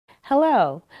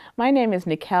Hello, my name is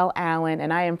Niquelle Allen,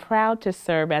 and I am proud to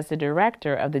serve as the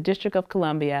Director of the District of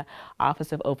Columbia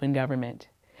Office of Open Government.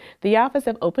 The Office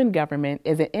of Open Government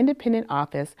is an independent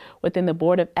office within the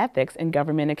Board of Ethics and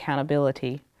Government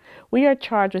Accountability. We are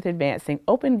charged with advancing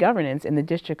open governance in the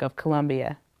District of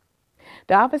Columbia.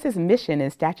 The office's mission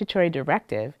and statutory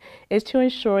directive is to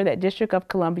ensure that District of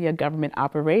Columbia government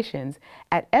operations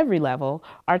at every level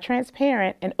are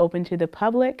transparent and open to the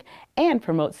public and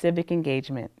promote civic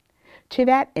engagement. To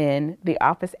that end, the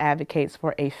office advocates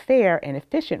for a fair and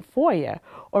efficient FOIA,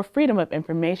 or Freedom of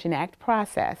Information Act,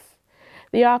 process.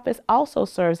 The office also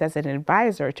serves as an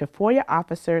advisor to FOIA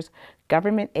officers,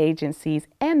 government agencies,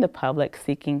 and the public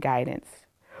seeking guidance.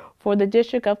 For the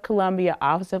District of Columbia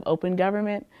Office of Open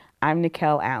Government, I'm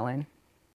Niquelle Allen.